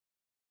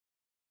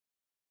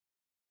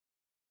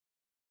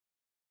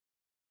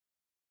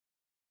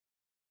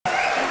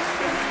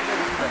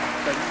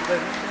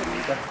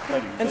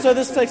And so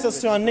this takes us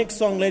to our next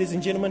song, ladies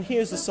and gentlemen.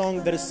 Here's a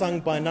song that is sung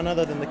by none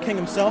other than the king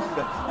himself,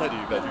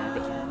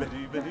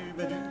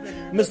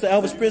 Mr.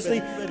 Elvis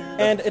Presley,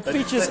 and it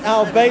features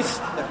our bass.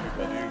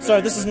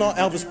 Sorry, this is not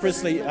Elvis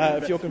Presley,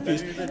 if you're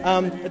confused.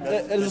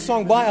 It is a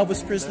song by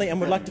Elvis Presley,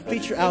 and we'd like to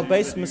feature our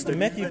bass, Mr.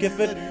 Matthew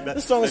Gifford.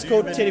 This song is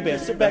called Teddy Bear.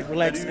 Sit back,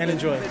 relax, and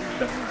enjoy. 1,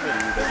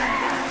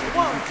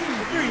 2,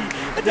 3.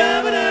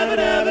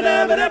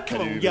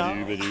 Come on, y'all.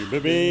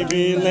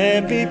 Baby,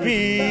 let me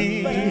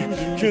be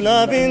your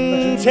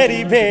loving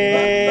teddy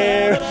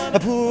bear. I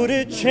put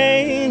a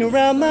chain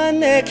around my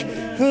neck.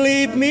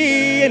 Leave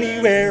me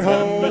anywhere.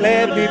 Oh,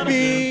 let me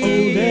be. Oh,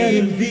 let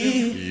him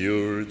be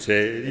your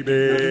teddy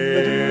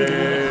bear.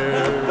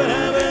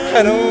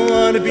 I don't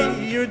want to be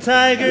your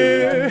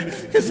tiger,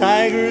 'cause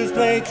tigers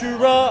play too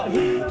raw.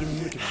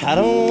 I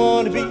don't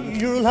want to be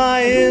your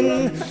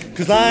lion,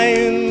 'cause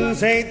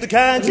lions ain't the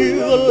kind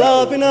you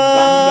love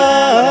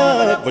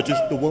enough. I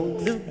just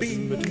want to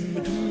be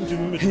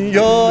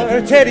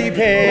your teddy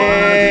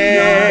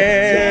bear.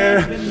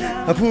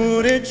 I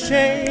put a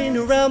chain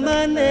around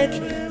my neck.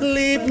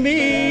 Leave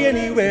me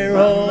anywhere.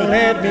 Oh,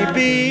 let me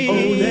be. Oh,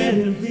 let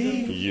him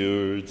be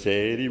your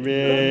teddy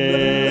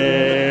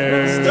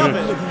bear. Stop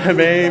it.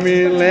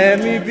 Baby, let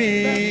me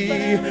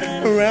be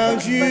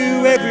around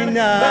you every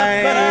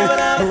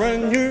night.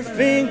 Run your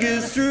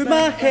fingers through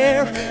my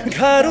hair.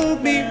 Cuddle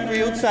me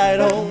real tight.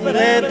 Oh,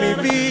 let me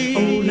be.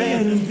 Oh,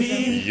 let him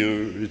be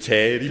your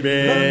teddy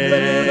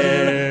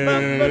bear.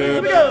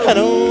 I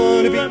don't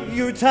want to be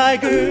your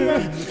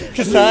tiger,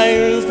 'cause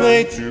tigers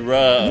play too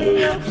rough.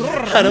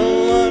 I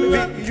don't want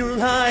to be your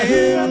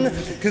lion,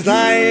 'cause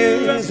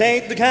lions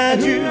ain't the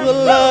kind you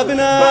love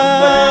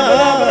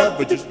enough.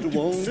 I just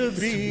want to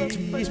be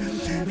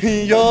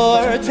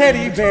your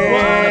teddy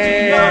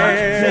bear.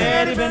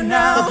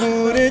 I'll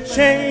put a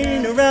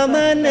chain around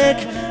my neck.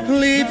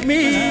 Leave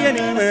me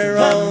anywhere.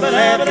 Oh,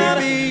 let me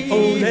be.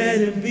 Oh, let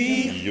him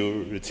be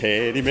your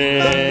teddy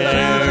bear.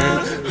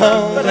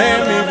 Oh, let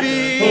me be.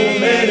 Oh,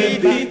 let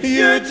him be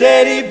your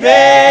teddy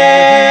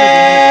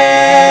bear.